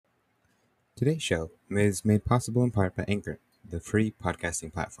Today's show is made possible in part by Anchor, the free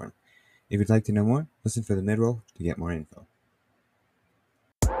podcasting platform. If you'd like to know more, listen for the midroll to get more info.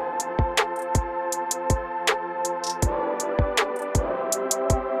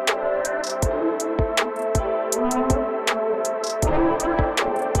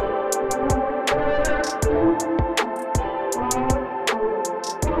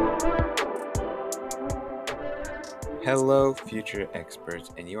 Hello, future experts,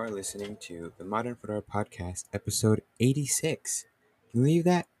 and you are listening to the Modern Fedora Podcast, episode 86. Can you believe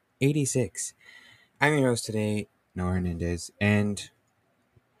that? 86. I'm your host today, Noah Hernandez, and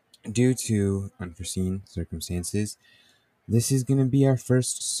due to unforeseen circumstances, this is going to be our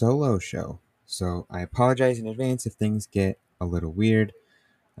first solo show. So I apologize in advance if things get a little weird.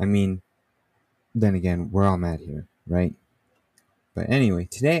 I mean, then again, we're all mad here, right? But anyway,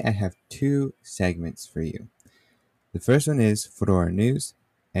 today I have two segments for you. The first one is Fedora News,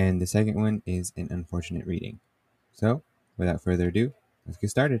 and the second one is an unfortunate reading. So, without further ado, let's get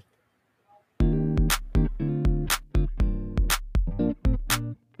started.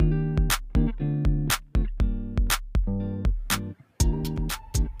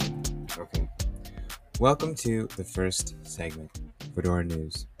 Okay. Welcome to the first segment, Fedora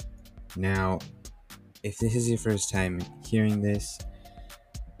News. Now, if this is your first time hearing this,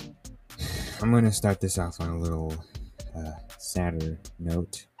 I'm going to start this off on a little sadder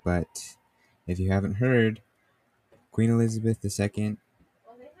note, but if you haven't heard, Queen Elizabeth II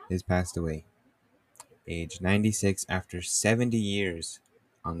has passed away, age 96 after 70 years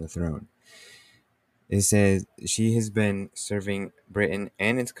on the throne. It says she has been serving Britain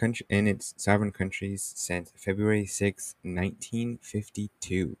and its sovereign countries since February 6,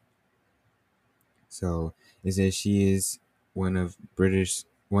 1952. So it says she is one of Britain's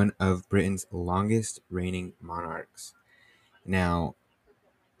longest reigning monarchs. Now,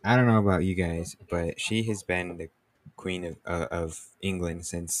 I don't know about you guys, but she has been the queen of England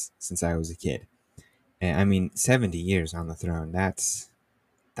since I was a kid. And I mean, 70 years on the throne. That's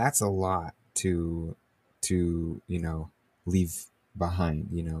a lot to leave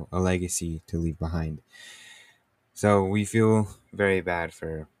behind. A legacy to leave behind. So we feel very bad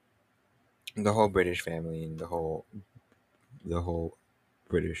for the whole British family and the whole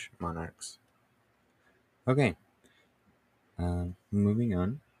British monarchs. Okay. Moving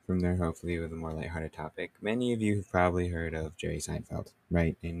on from there, hopefully with a more lighthearted topic. Many of you have probably heard of Jerry Seinfeld,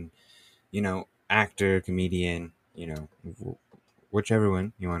 right? And actor, comedian, whichever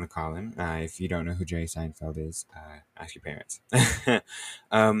one you want to call him. If you don't know who Jerry Seinfeld is, ask your parents.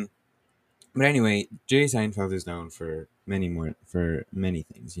 um, but anyway, Jerry Seinfeld is known for many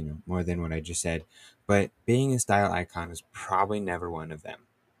things, more than what I just said. But being a style icon is probably never one of them.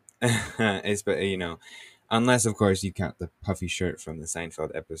 Unless of course you count the puffy shirt from the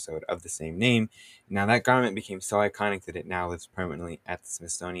Seinfeld episode of the same name. Now that garment became so iconic that it now lives permanently at the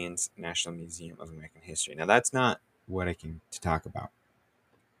Smithsonian's National Museum of American History. Now that's not what I came to talk about.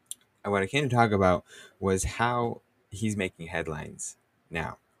 What I came to talk about was how he's making headlines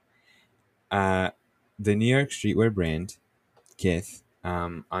now. The New York streetwear brand Kith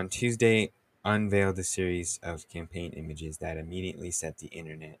on Tuesday unveiled a series of campaign images that immediately set the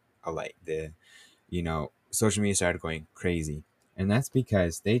internet alight. Social media started going crazy. And that's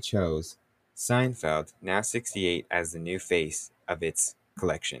because they chose Seinfeld, now 68, as the new face of its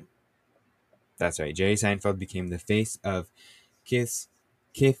collection. That's right. Jerry Seinfeld became the face of Kith's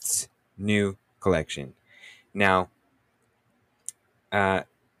new collection. Now, the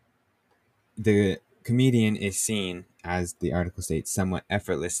comedian is seen, as the article states, somewhat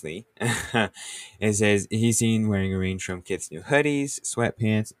effortlessly. It says he's seen wearing a range from Kith's new hoodies,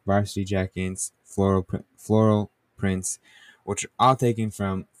 sweatpants, varsity jackets, floral prints, which are all taken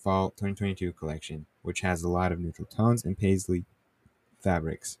from Fall 2022 collection, which has a lot of neutral tones and paisley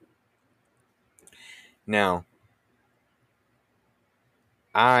fabrics. Now,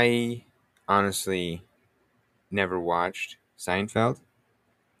 I honestly never watched Seinfeld,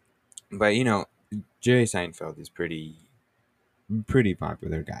 but Jerry Seinfeld is pretty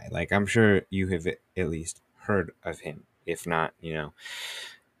popular guy. Like, I'm sure you have at least heard of him. If not,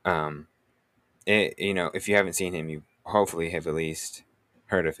 if you haven't seen him, you hopefully have at least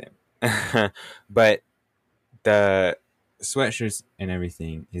heard of him. But the sweatshirts and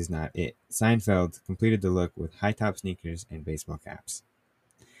everything is not it. Seinfeld completed the look with high top sneakers and baseball caps.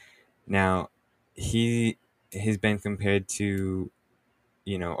 Now, he has been compared to,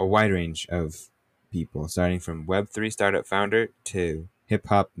 a wide range of people, starting from Web3 startup founder to hip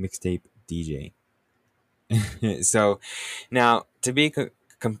hop mixtape DJ. So, now, to be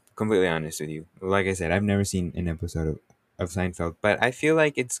completely honest with you, like I said, I've never seen an episode of Seinfeld, but I feel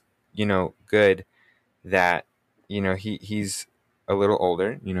like it's good that he's a little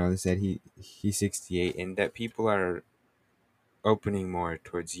older. They said he's 68, and that people are opening more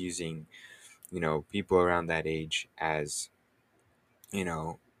towards using people around that age as you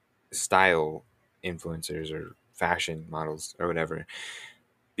know style influencers or fashion models or whatever,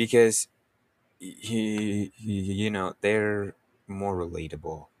 because they're more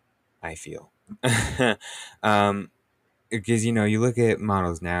relatable, I feel. um because you look at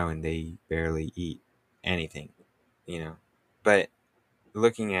models now and they barely eat anything, but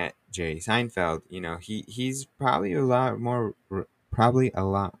looking at Jerry Seinfeld, he's probably a lot more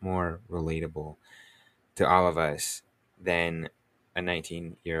relatable to all of us than a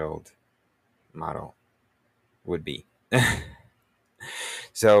 19-year-old model would be.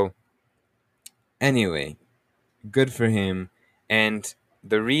 So anyway, good for him. And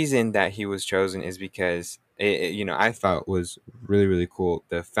the reason that he was chosen is because I thought was really, really cool.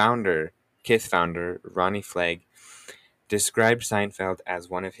 The founder, Kith founder Ronnie Flegg, described Seinfeld as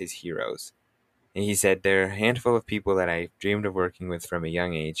one of his heroes. And he said, there are a handful of people that I dreamed of working with from a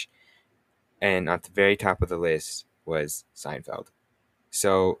young age, and at the very top of the list was Seinfeld.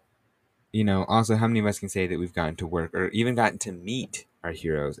 So, also, how many of us can say that we've gotten to work or even gotten to meet our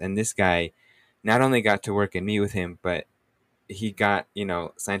heroes? And this guy not only got to work and meet with him, but he got,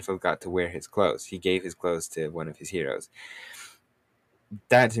 Seinfeld got to wear his clothes. He gave his clothes to one of his heroes.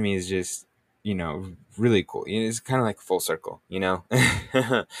 That to me is just, really cool. It's kind of like full circle, He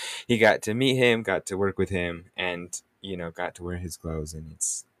got to meet him, got to work with him, and, got to wear his clothes, and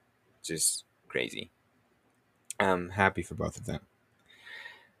it's just crazy. I'm happy for both of them.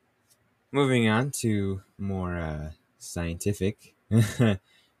 Moving on to more scientific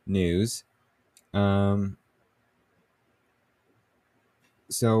news.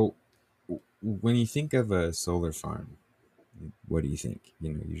 So when you think of a solar farm, what do you think?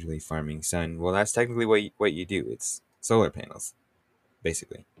 Usually farming sun. Well, that's technically what you do. It's solar panels,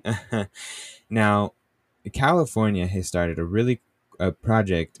 basically. Now, California has started a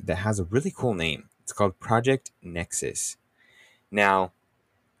project that has a really cool name. It's called Project Nexus. Now,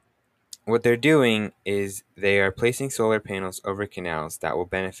 what they're doing is they are placing solar panels over canals that will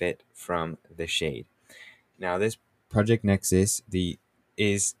benefit from the shade. Now, this Project Nexus, the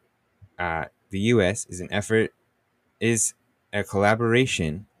U.S. is a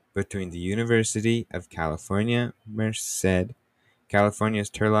collaboration between the University of California, Merced, California's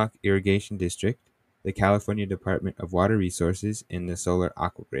Turlock Irrigation District, the California Department of Water Resources, and the Solar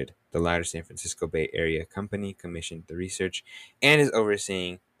Aquagrid. The latter San Francisco Bay Area company commissioned the research and is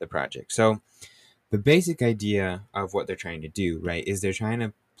overseeing the project. So the basic idea of what they're trying to do, right, is they're trying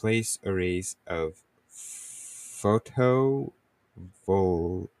to place arrays of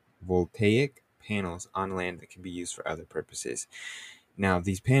photovoltaic panels on land that can be used for other purposes. Now,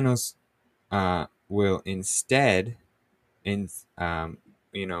 these panels will instead, instead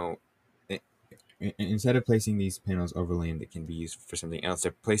of placing these panels over land that can be used for something else,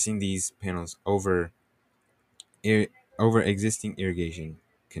 they're placing these panels over existing irrigation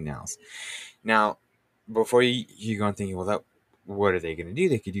canals. Now, before you go on thinking, well, what are they going to do?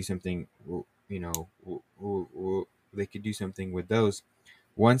 They could do something, they could do something with those.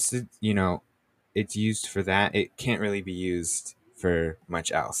 Once it's used for that, it can't really be used for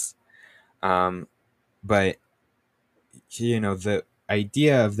much else. But the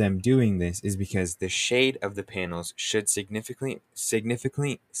idea of them doing this is because the shade of the panels should significantly,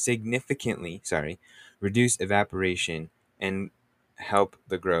 reduce evaporation and help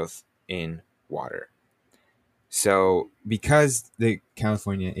the growth in water. So because the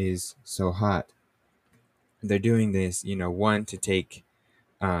California is so hot, they're doing this, one, to take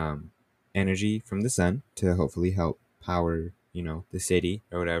energy from the sun to hopefully help power, the city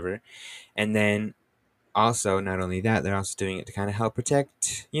or whatever. And then also, not only that, they're also doing it to kind of help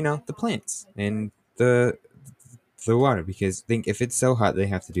protect, the plants and the water. Because think, if it's so hot, they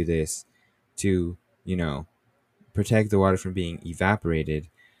have to do this to, protect the water from being evaporated.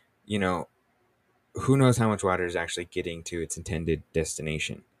 Who knows how much water is actually getting to its intended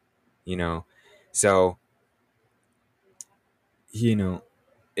destination, So,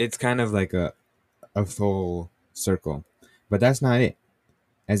 it's kind of like a full circle. But that's not it.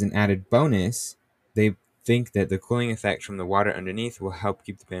 As an added bonus, they think that the cooling effect from the water underneath will help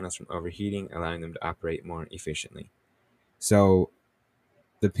keep the panels from overheating, allowing them to operate more efficiently. So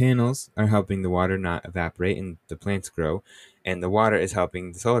the panels are helping the water not evaporate and the plants grow, and the water is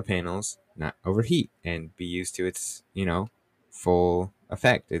helping the solar panels not overheat and be used to its, full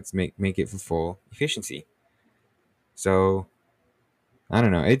effect. It's make it for full efficiency. So I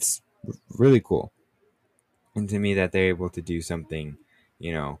don't know. It's really cool. And to me, that they're able to do something,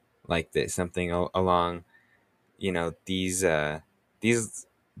 like this, something along, these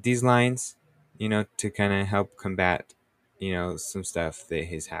these lines, to kind of help combat, some stuff that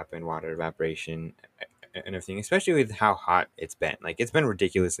has happened, water evaporation and everything, especially with how hot it's been. Like, it's been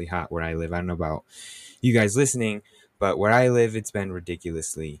ridiculously hot where I live. I don't know about you guys listening, but where I live, it's been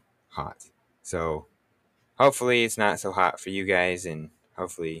ridiculously hot. So hopefully it's not so hot for you guys, and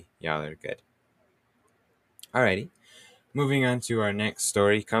hopefully y'all are good. Alrighty. Moving on to our next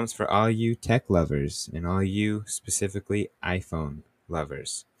story comes for all you tech lovers and all you specifically iPhone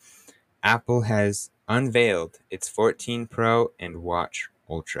lovers. Apple has unveiled its 14 Pro and Watch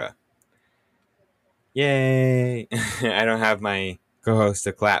Ultra. Yay! I don't have my co-host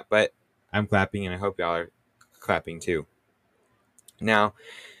to clap, but I'm clapping, and I hope y'all are clapping too. Now,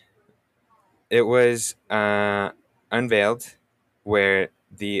 it was unveiled where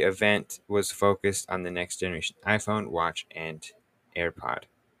the event was focused on the next generation iPhone, Watch, and AirPod,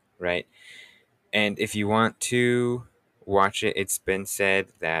 right? And if you want to watch it, it's been said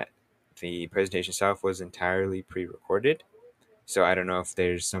that the presentation itself was entirely pre-recorded. So I don't know if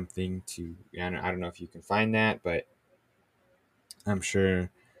there's something to, I don't know if you can find that, but I'm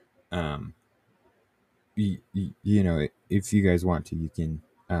sure, if you guys want to, you can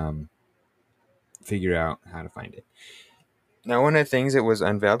figure out how to find it. Now, one of the things that was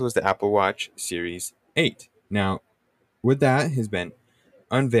unveiled was the Apple Watch Series 8. Now, with that has been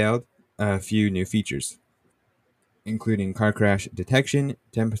unveiled a few new features, including car crash detection,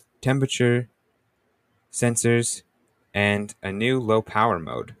 temperature sensors, and a new low power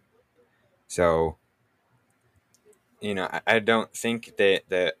mode. So, I don't think that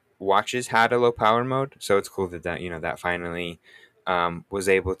the watches had a low power mode, so it's cool that that finally was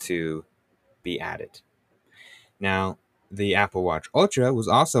able to be added. Now, the Apple Watch Ultra was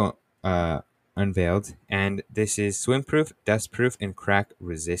also unveiled, and this is swim-proof, dust-proof, and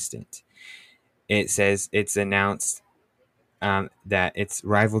crack-resistant. It says it's announced that it's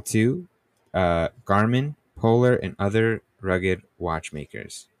rival to Garmin, Polar, and other rugged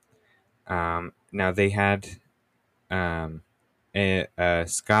watchmakers. Now, they had Scott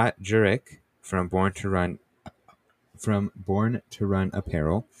Jurek from Born to Run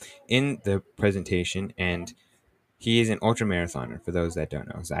Apparel in the presentation, and he is an ultra marathoner, for those that don't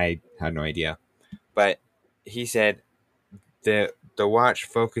know. So I had no idea. But he said the watch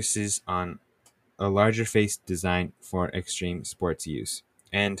focuses on a larger face design for extreme sports use.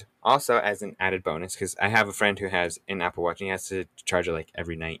 And also, as an added bonus, because I have a friend who has an Apple Watch and he has to charge it like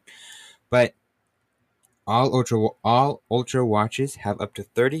every night. But all ultra watches have up to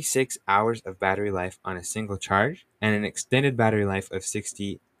 36 hours of battery life on a single charge, and an extended battery life of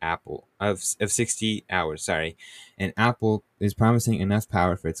 60 hours. And Apple is promising enough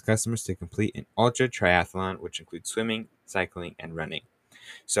power for its customers to complete an ultra triathlon, which includes swimming, cycling, and running.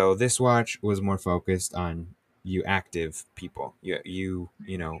 So this watch was more focused on you active people, you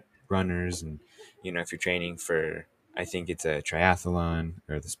runners, and if you're training for, I think it's a triathlon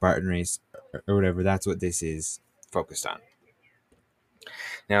or the Spartan race or whatever, that's what this is focused on.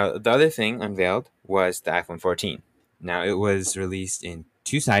 Now, the other thing unveiled was the iPhone 14. Now, it was released in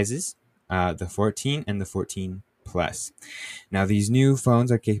two sizes, the 14 and the 14 Plus. Now, these new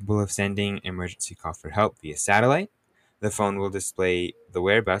phones are capable of sending emergency call for help via satellite. The phone will display the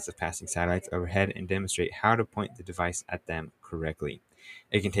whereabouts of passing satellites overhead and demonstrate how to point the device at them correctly.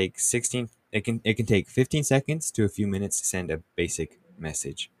 It can take 15 seconds to a few minutes to send a basic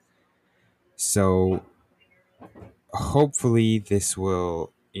message. So hopefully this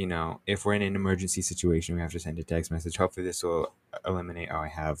will, if we're in an emergency situation, we have to send a text message. Hopefully this will eliminate, I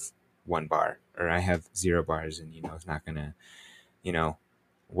have 1 bar or I have 0 bars, and it's not gonna,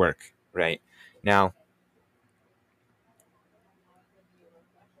 work right now.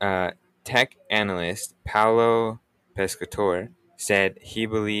 Tech analyst Paolo Pescatore said he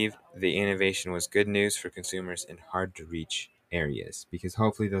believed the innovation was good news for consumers in hard-to-reach areas, because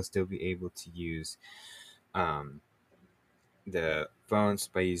hopefully they'll still be able to use the phones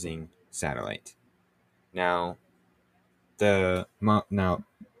by using satellite. Now, the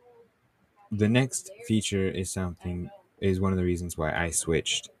next feature is one of the reasons why I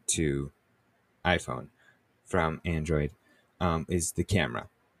switched to iPhone from Android, is the camera.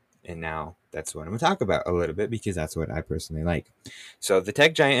 And now that's what I'm going to talk about a little bit, because that's what I personally like. So the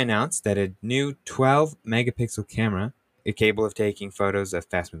tech giant announced that a new 12 megapixel camera is capable of taking photos of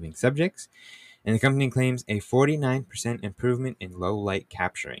fast-moving subjects, and the company claims a 49% improvement in low light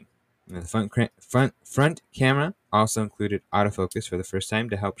capturing. And the front camera also included autofocus for the first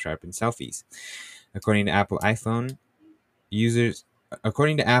time to help sharpen selfies. According to Apple, iPhone users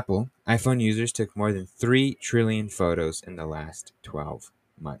took more than 3 trillion photos in the last 12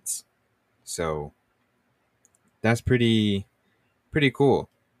 months. So that's pretty cool.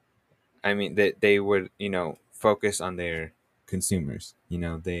 I mean, that they would, focus on their consumers.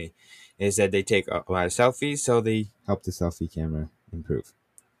 They said they take a lot of selfies, so they help the selfie camera improve.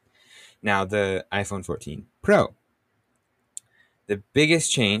 Now, the iPhone 14 Pro. The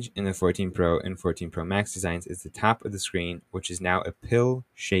biggest change in the 14 Pro and 14 Pro Max designs is the top of the screen, which is now a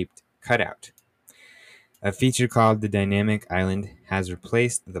pill-shaped cutout. A feature called the Dynamic Island has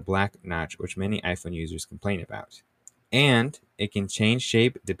replaced the black notch, which many iPhone users complain about. And it can change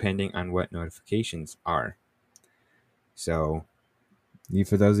shape depending on what notifications are. So,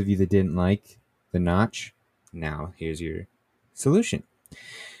 for those of you that didn't like the notch, now here's your solution.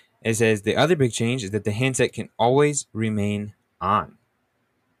 It says the other big change is that the handset can always remain on.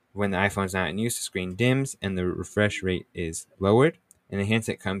 When the iPhone is not in use, the screen dims and the refresh rate is lowered, and the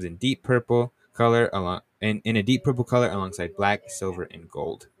handset comes in deep purple color in a deep purple color alongside black, silver, and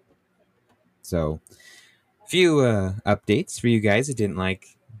gold. So, few updates for you guys that didn't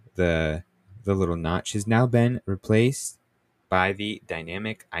like the little notch has now been replaced by the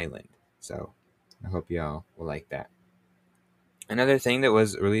Dynamic Island. So, I hope y'all will like that. Another thing that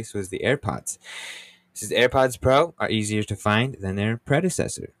was released was the AirPods. It says the AirPods Pro are easier to find than their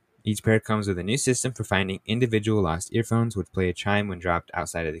predecessor. Each pair comes with a new system for finding individual lost earphones, which play a chime when dropped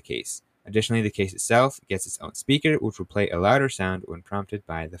outside of the case. Additionally, the case itself gets its own speaker, which will play a louder sound when prompted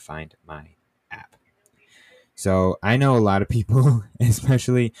by the Find My app. So I know a lot of people,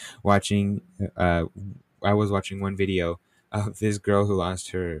 especially watching, I was watching one video of this girl who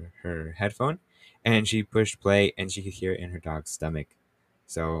lost her headphone, and she pushed play and she could hear it in her dog's stomach.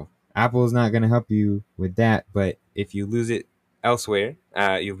 So Apple's not going to help you with that, but if you lose it elsewhere,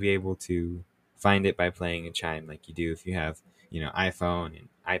 you'll be able to find it by playing a chime like you do if you have, iPhone and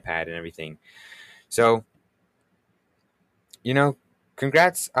iPad and everything. So,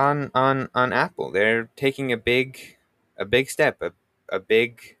 congrats on Apple. They're taking a big step, a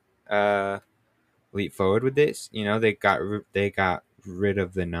big leap forward with this. They got rid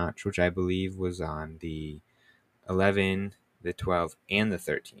of the notch, which I believe was on the 11, the 12, and the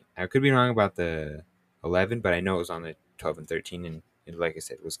 13. I could be wrong about the 11, but I know it was on the 12 and 13, and like I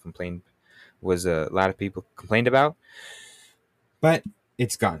said, was a lot of people complained about. But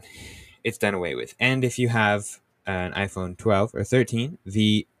it's gone. It's done away with. And if you have an iPhone 12 or 13,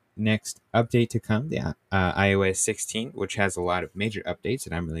 the next update to come, the iOS 16, which has a lot of major updates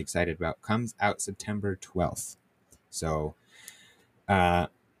that I'm really excited about, comes out September 12th. So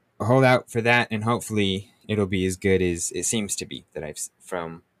hold out for that, and hopefully it'll be as good as it seems to be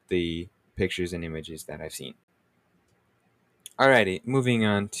from the pictures and images that I've seen. Alrighty, moving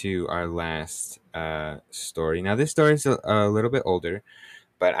on to our last story. Now, this story is a little bit older,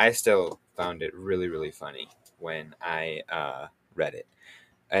 but I still found it really, really funny when I read it.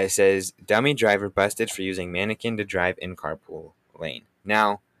 It says, dummy driver busted for using mannequin to drive in carpool lane.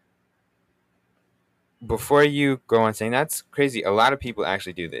 Now, before you go on saying that's crazy, a lot of people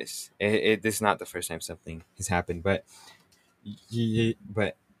actually do this. This is not the first time something has happened, but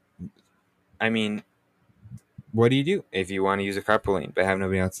I mean, what do you do if you want to use a carpool lane but have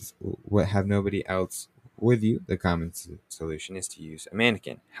nobody else with you? The common solution is to use a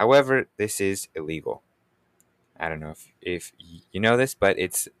mannequin. However, this is illegal. I don't know if you know this, but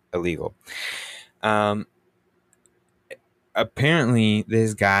it's illegal. Apparently,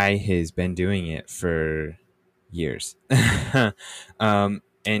 this guy has been doing it for years, and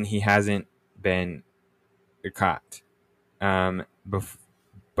he hasn't been caught.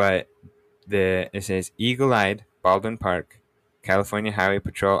 But it says eagle-eyed Baldwin Park, California Highway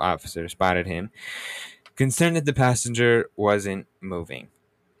Patrol officer spotted him, concerned that the passenger wasn't moving,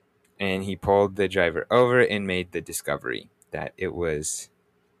 and he pulled the driver over and made the discovery that it was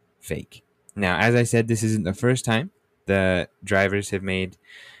fake. Now, as I said, this isn't the first time the drivers have made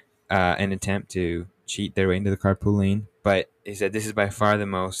an attempt to cheat their way into the carpool lane, but he said this is by far the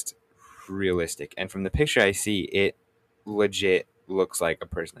most realistic. And from the picture I see, it legit looks like a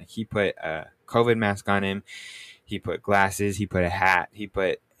person. Like, he put a COVID mask on him, he put glasses, he put a hat, he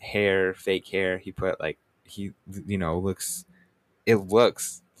put hair, fake hair, he put it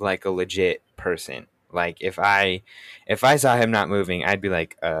looks like a legit person. Like, if I saw him not moving, I'd be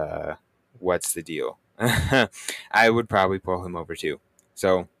like, what's the deal? I would probably pull him over too.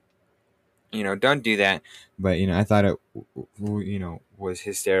 So, don't do that. But, I thought it, was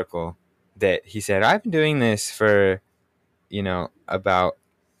hysterical that he said, I've been doing this for, about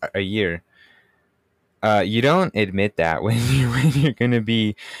a year. You don't admit that when you're going to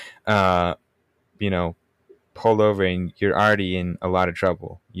be, pulled over and you're already in a lot of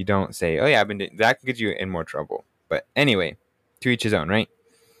trouble. You don't say, oh yeah, I've been doing that. Can get you in more trouble. But anyway, to each his own, right?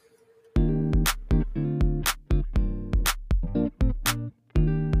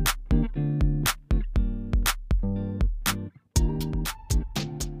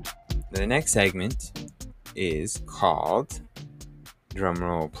 next segment is called,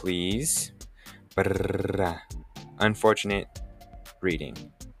 drumroll please, unfortunate reading.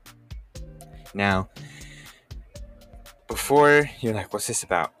 Now, before you're like, what's this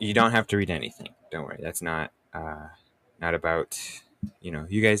about? You don't have to read anything. Don't worry. That's not about,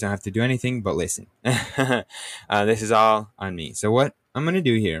 you guys don't have to do anything but listen. This is all on me. So what I'm going to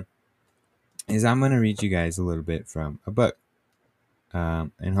do here is I'm going to read you guys a little bit from a book.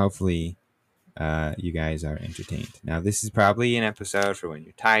 And hopefully you guys are entertained. Now, this is probably an episode for when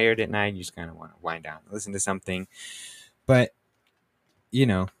you're tired at night. You just kind of want to wind down and listen to something. But,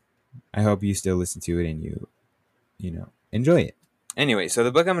 I hope you still listen to it and you enjoy it. Anyway, so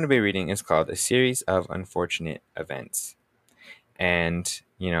the book I'm going to be reading is called A Series of Unfortunate Events. And,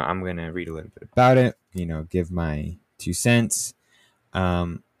 I'm going to read a little bit about it, give my 2 cents.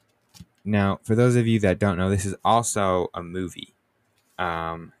 Now, for those of you that don't know, this is also a movie.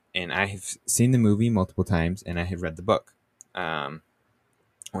 And I have seen the movie multiple times, and I have read the book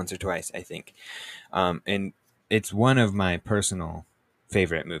once or twice, I think. And it's one of my personal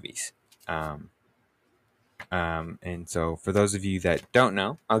favorite movies. And so for those of you that don't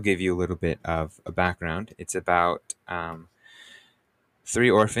know, I'll give you a little bit of a background. It's about 3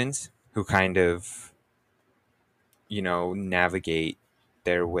 orphans who kind of, navigate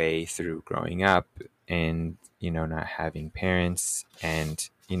their way through growing up and, not having parents. And,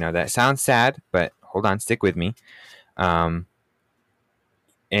 that sounds sad, but hold on, stick with me. And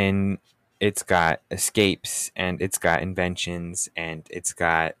it's got escapes, and it's got inventions, and it's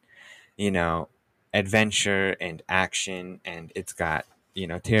got, adventure and action, and it's got,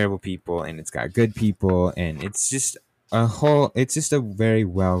 terrible people, and it's got good people, and it's just a very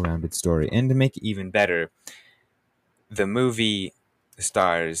well-rounded story. And to make it even better, the movie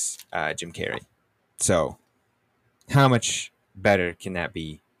stars Jim Carrey. So how much better can that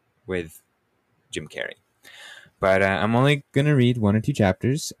be with Jim Carrey? But I'm only going to read 1 or 2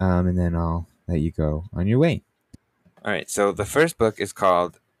 chapters, and then I'll let you go on your way. All right, so the first book is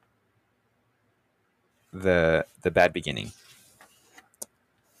called The Bad Beginning.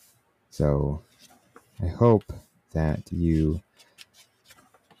 So I hope that you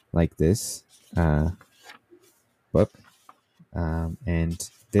like this book. And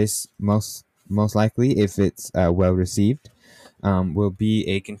this most likely, if it's well received, will be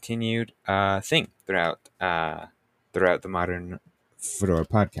a continued thing throughout the Modern Fedora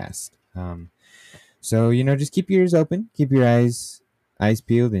podcast. So just keep your ears open, keep your eyes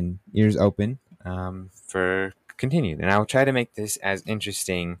peeled and ears open for continued. And I will try to make this as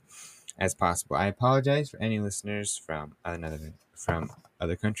interesting as possible. I apologize for any listeners from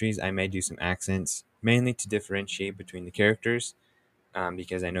other countries. I may do some accents, mainly to differentiate between the characters,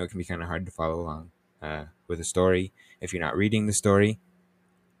 because I know it can be kind of hard to follow along with a story if you're not reading the story.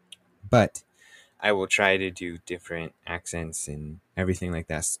 But I will try to do different accents and everything like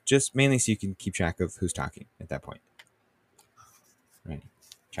that, just mainly so you can keep track of who's talking at that point. Right.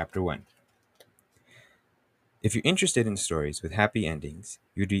 Chapter 1. If you're interested in stories with happy endings,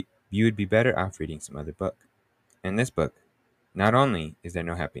 you would be better off reading some other book. In this book, not only is there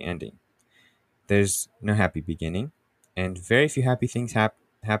no happy ending, there's no happy beginning, and very few happy things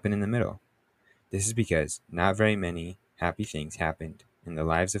happen in the middle. This is because not very many happy things happened in the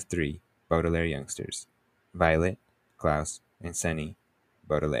lives of 3 Baudelaire youngsters, Violet, Klaus, and Sunny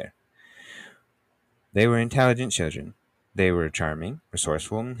Baudelaire. They were intelligent children. They were charming,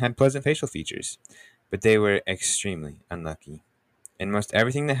 resourceful, and had pleasant facial features, but they were extremely unlucky, and most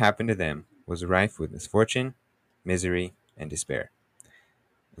everything that happened to them was rife with misfortune, misery, and despair.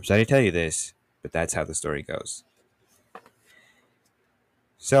 I'm sorry to tell you this, but that's how the story goes.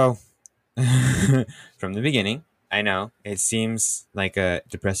 So, from the beginning, I know it seems like a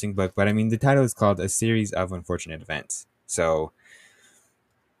depressing book, but I mean, the title is called A Series of Unfortunate Events. So,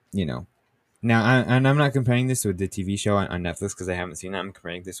 now, I'm not comparing this with the TV show on Netflix because I haven't seen it. I'm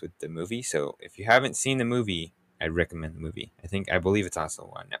comparing this with the movie. So, if you haven't seen the movie, I'd recommend the movie. I believe it's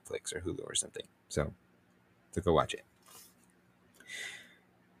also on Netflix or Hulu or something. So go watch it.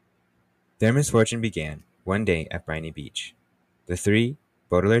 Their misfortune began one day at Briny Beach. The 3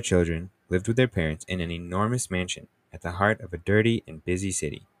 Baudelaire children lived with their parents in an enormous mansion at the heart of a dirty and busy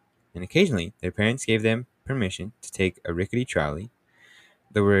city, and occasionally their parents gave them permission to take a rickety trolley.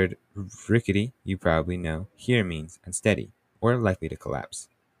 The word rickety, you probably know, here means unsteady or likely to collapse,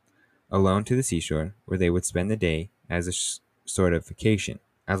 alone to the seashore, where they would spend the day as a sort of vacation,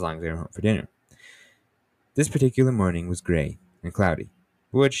 as long as they were home for dinner. This particular morning was gray and cloudy,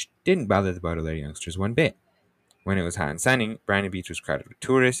 which didn't bother the Baudelaire youngsters one bit. When it was hot and sunny, Briny Beach was crowded with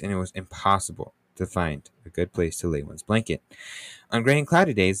tourists, and it was impossible to find a good place to lay one's blanket. On gray and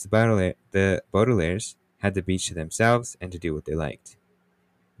cloudy days, the Baudelaires had the beach to themselves and to do what they liked.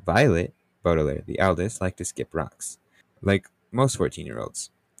 Violet, Baudelaire, the eldest, liked to skip rocks, like most 14-year-olds.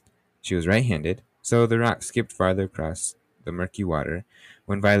 She was right-handed, so the rocks skipped farther across the murky water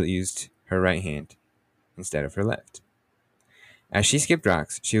when Violet used her right hand instead of her left. As she skipped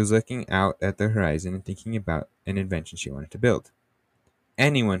rocks, she was looking out at the horizon and thinking about an invention she wanted to build.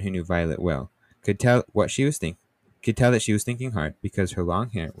 Anyone who knew Violet well could tell that she was thinking hard because her long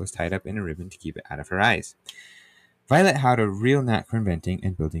hair was tied up in a ribbon to keep it out of her eyes. Violet had a real knack for inventing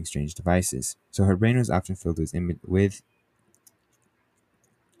and building strange devices, so her brain was often filled with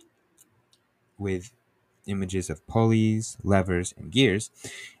images of pulleys, levers, and gears,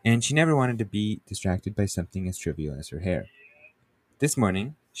 and she never wanted to be distracted by something as trivial as her hair. This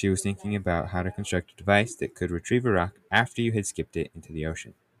morning, she was thinking about how to construct a device that could retrieve a rock after you had skipped it into the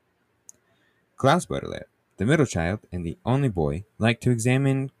ocean. Klaus Baudelaire, the middle child and the only boy, liked to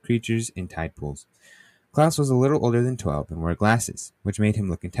examine creatures in tide pools. Klaus was a little older than 12 and wore glasses, which made him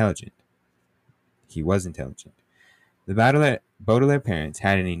look intelligent. He was intelligent. The Baudelaire parents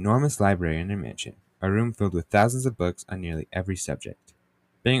had an enormous library in their mansion, a room filled with thousands of books on nearly every subject.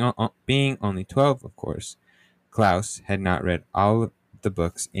 Being only 12, of course, Klaus had not read all of the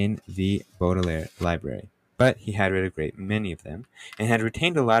books in the Baudelaire library, but he had read a great many of them and had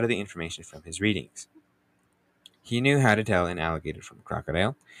retained a lot of the information from his readings. He knew how to tell an alligator from a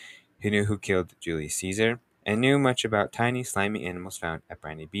crocodile, he knew who killed Julius Caesar, and knew much about tiny, slimy animals found at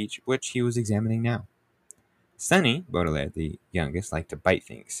Briny Beach, which he was examining now. Sunny, Baudelaire, the youngest, liked to bite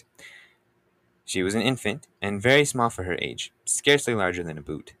things. She was an infant, and very small for her age, scarcely larger than a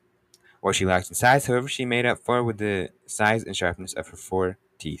boot. What she lacked in size, however, she made up for with the size and sharpness of her 4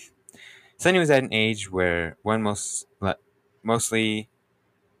 teeth. Sunny was at an age where one mostly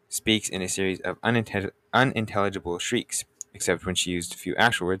speaks in a series of unintelligible shrieks, except when she used a few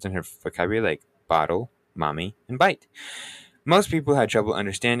actual words in her vocabulary like bottle, mommy, and bite. Most people had trouble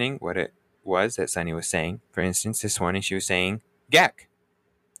understanding what it was that Sunny was saying. For instance, this morning she was saying "gack"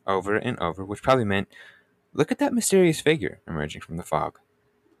 over and over, which probably meant "look at that mysterious figure emerging from the fog."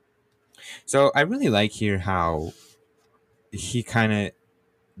 So I really like here how he kind of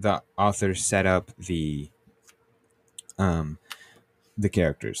the author set up um the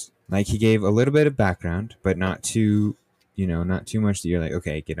characters. Like he gave a little bit of background, but not too, not too much that you're like,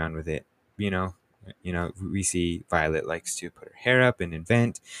 okay, get on with it. You know, we see Violet likes to put her hair up and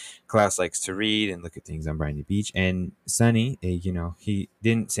invent. Klaus likes to read and look at things on Briny Beach, and Sunny, he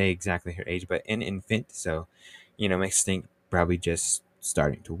didn't say exactly her age, but an infant, so makes us think probably just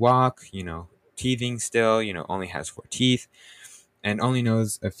starting to walk. Teething still. Only has 4 teeth, and only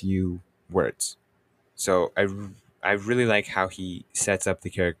knows a few words. So I really like how he sets up the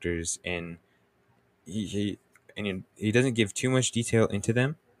characters, and he doesn't give too much detail into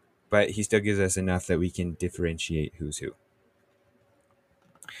them, but he still gives us enough that we can differentiate who's who.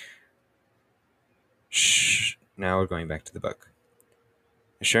 Shh. Now we're going back to the book.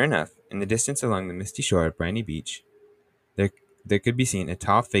 Sure enough, in the distance along the misty shore of Briny Beach, there could be seen a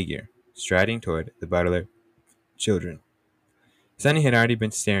tall figure striding toward the Baudelaire children. Sunny had already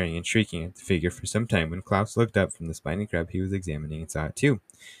been staring and shrieking at the figure for some time when Klaus looked up from the spiny crab he was examining and saw it too.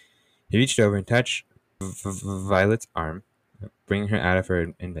 He reached over and touched Violet's arm, bringing her out of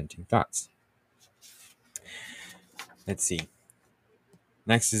her inventing thoughts. Let's see.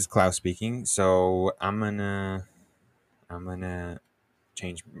 Next is Klaus speaking, so I'm gonna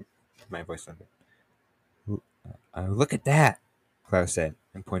change my voice a little bit. Look at that, Klaus said,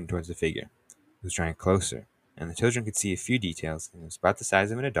 and pointed towards the figure. It was drawing closer, and the children could see a few details, and it was about the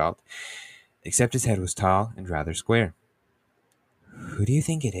size of an adult, except his head was tall and rather square. Who do you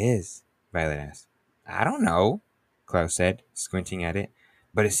think it is? Violet asked. I don't know, Klaus said, squinting at it,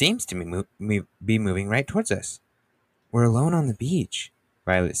 but it seems to be moving right towards us. We're alone on the beach,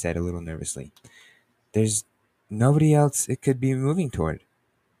 Violet said a little nervously. There's nobody else it could be moving toward.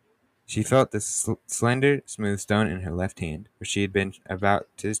 She felt the slender, smooth stone in her left hand, where she had been about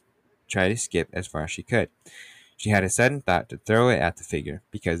to try to skip as far as she could. She had a sudden thought to throw it at the figure,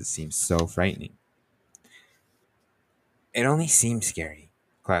 because it seemed so frightening. It only seems scary,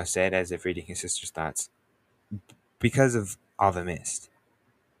 Klaus said, as if reading his sister's thoughts, because of all the mist.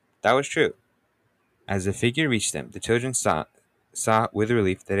 That was true. As the figure reached them, the children saw with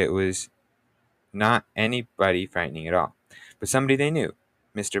relief that it was not anybody frightening at all, but somebody they knew,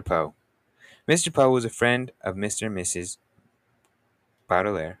 Mr. Poe. Mr. Poe was a friend of Mr. and Mrs.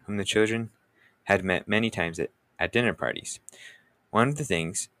 Baudelaire, whom the children had met many times at dinner parties. One of the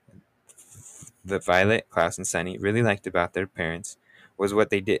things that Violet, Klaus, and Sunny really liked about their parents was what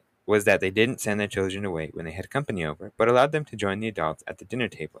they did was that they didn't send their children away when they had company over, but allowed them to join the adults at the dinner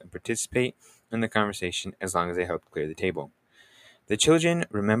table and participate in the conversation as long as they helped clear the table. The children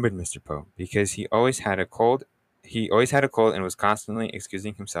remembered Mr. Poe because he always had a cold. He always had a cold and was constantly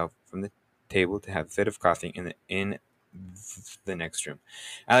excusing himself from the table to have a fit of coughing in the next room.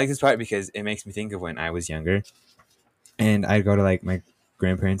 I like this part because it makes me think of when I was younger and I'd go to like my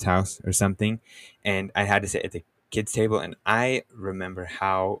grandparents' house or something, and I had to sit at the kids' table. And I remember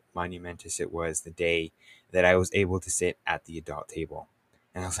how monumentous it was the day that I was able to sit at the adult table.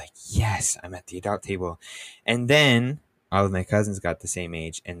 And I was like, yes, I'm at the adult table. And then all of my cousins got the same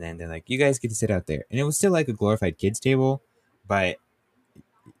age, and then they're like, you guys get to sit out there. And it was still like a glorified kids' table, but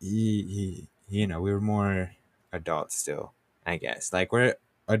we were more adults still, I guess. Like we're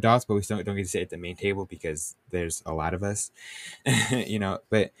adults, but we still don't get to sit at the main table because there's a lot of us,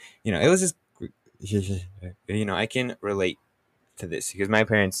 But it was just, I can relate to this because my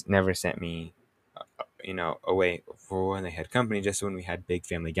parents never sent me, away for when they had company, just when we had big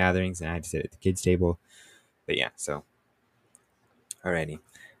family gatherings and I had to sit at the kids' table. But yeah, so alrighty,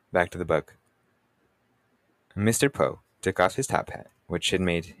 back to the book. Mr. Poe took off his top hat, which had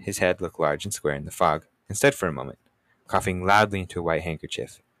made his head look large and square in the fog, and stood for a moment, coughing loudly into a white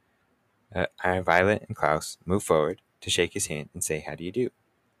handkerchief. Violet and Klaus moved forward to shake his hand and say, "How do you do?"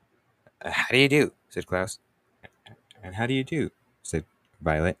 "How do you do?" said Klaus. "And how do you do?" said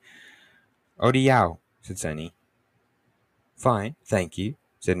Violet. "Oh, yow," said Sunny. "Fine, thank you,"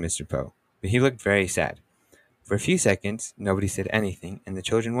 said Mr. Poe, but he looked very sad. For a few seconds, nobody said anything, and the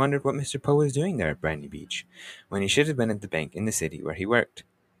children wondered what Mr. Poe was doing there at Brandy Beach, when he should have been at the bank in the city where he worked.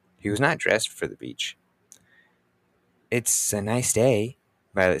 He was not dressed for the beach. "It's a nice day,"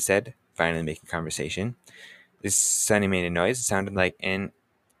 Violet said, finally making conversation. Sunny made a noise that sounded like an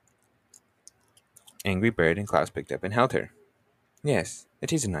angry bird, and Klaus picked up and held her. "Yes,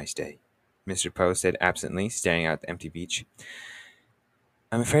 it is a nice day," Mr. Poe said absently, staring out at the empty beach.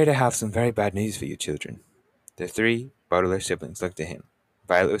 "I'm afraid I have some very bad news for you children." The three Baudelaire siblings looked at him.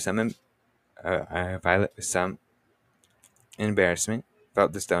 Violet, with some embarrassment,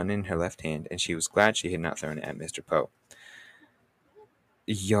 felt the stone in her left hand, and she was glad she had not thrown it at Mr. Poe.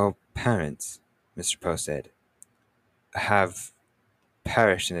 "Your parents," Mr. Poe said, "have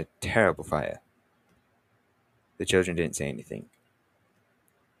perished in a terrible fire." The children didn't say anything.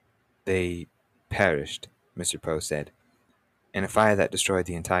 "They perished," Mr. Poe said, "in a fire that destroyed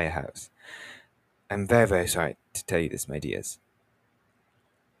the entire house. I'm very, very sorry to tell you this, my dears."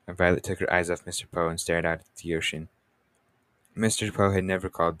 Violet took her eyes off Mr. Poe and stared out at the ocean. Mr. Poe had never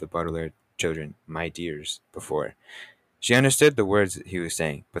called the Baudelaire children "my dears" before. She understood the words he was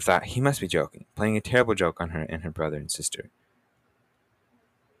saying, but thought he must be joking, playing a terrible joke on her and her brother and sister.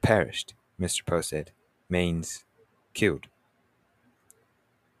 "Perished," Mr. Poe said, "means killed."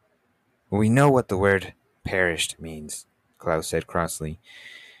 "We know what the word perished means," Klaus said crossly.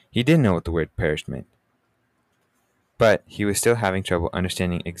 He didn't know what the word perished meant, but he was still having trouble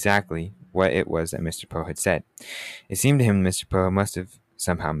understanding exactly what it was that Mr. Poe had said. It seemed to him Mr. Poe must have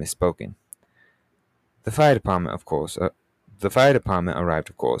somehow misspoken. The fire department arrived,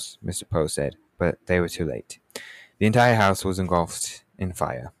 of course," Mr. Poe said, "but they were too late. The entire house was engulfed in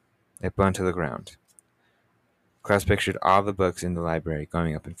fire. It burned to the ground." Klaus pictured all the books in the library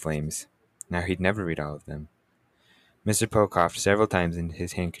going up in flames. Now he'd never read all of them. Mr. Poe coughed several times into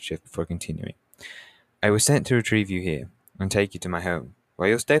his handkerchief before continuing. "I was sent to retrieve you here and take you to my home, where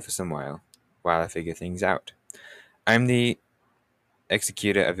you'll stay for some while I figure things out. I'm the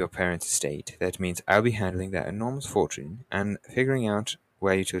executor of your parents' estate. That means I'll be handling that enormous fortune and figuring out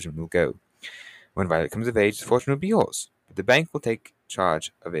where you children will go. When Violet comes of age, the fortune will be yours, but the bank will take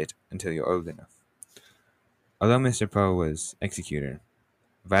charge of it until you're old enough." Although Mr. Poe was executor,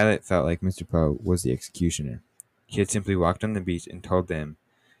 Violet felt like Mr. Poe was the executioner. He had simply walked on the beach and told them.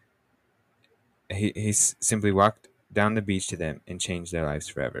 He simply walked down the beach to them and changed their lives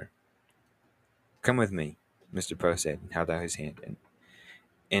forever. "Come with me," Mr. Poe said, and held out his hand.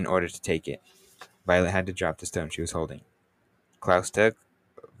 In order to take it, Violet had to drop the stone she was holding. Klaus took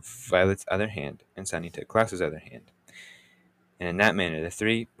Violet's other hand, and Sunny took Klaus's other hand. And in that manner, the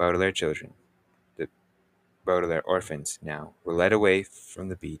three Baudelaire children, the Baudelaire orphans now, were led away from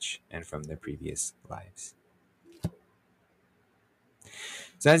the beach and from their previous lives.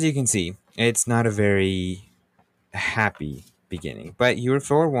 So as you can see, it's not a very happy beginning, but you were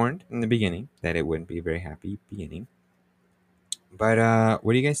forewarned in the beginning that it wouldn't be a very happy beginning. But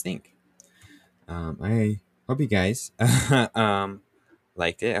what do you guys think? I hope you guys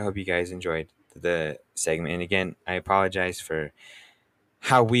liked it. I hope you guys enjoyed the segment. And again, I apologize for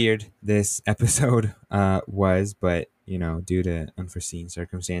how weird this episode was, but due to unforeseen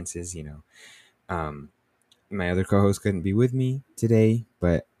circumstances. My other co-host couldn't be with me today,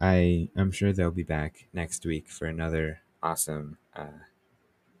 but I'm sure they'll be back next week for another awesome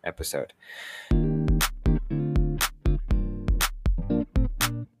episode.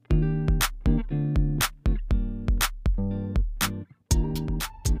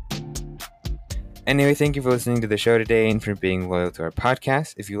 Anyway, thank you for listening to the show today and for being loyal to our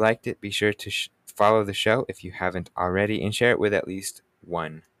podcast. If you liked it, be sure to follow the show if you haven't already, and share it with at least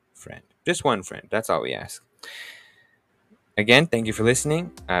one friend. Just one friend. That's all we ask. Again, thank you for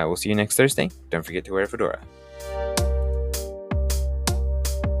listening. We'll see you next Thursday. Don't forget to wear a fedora.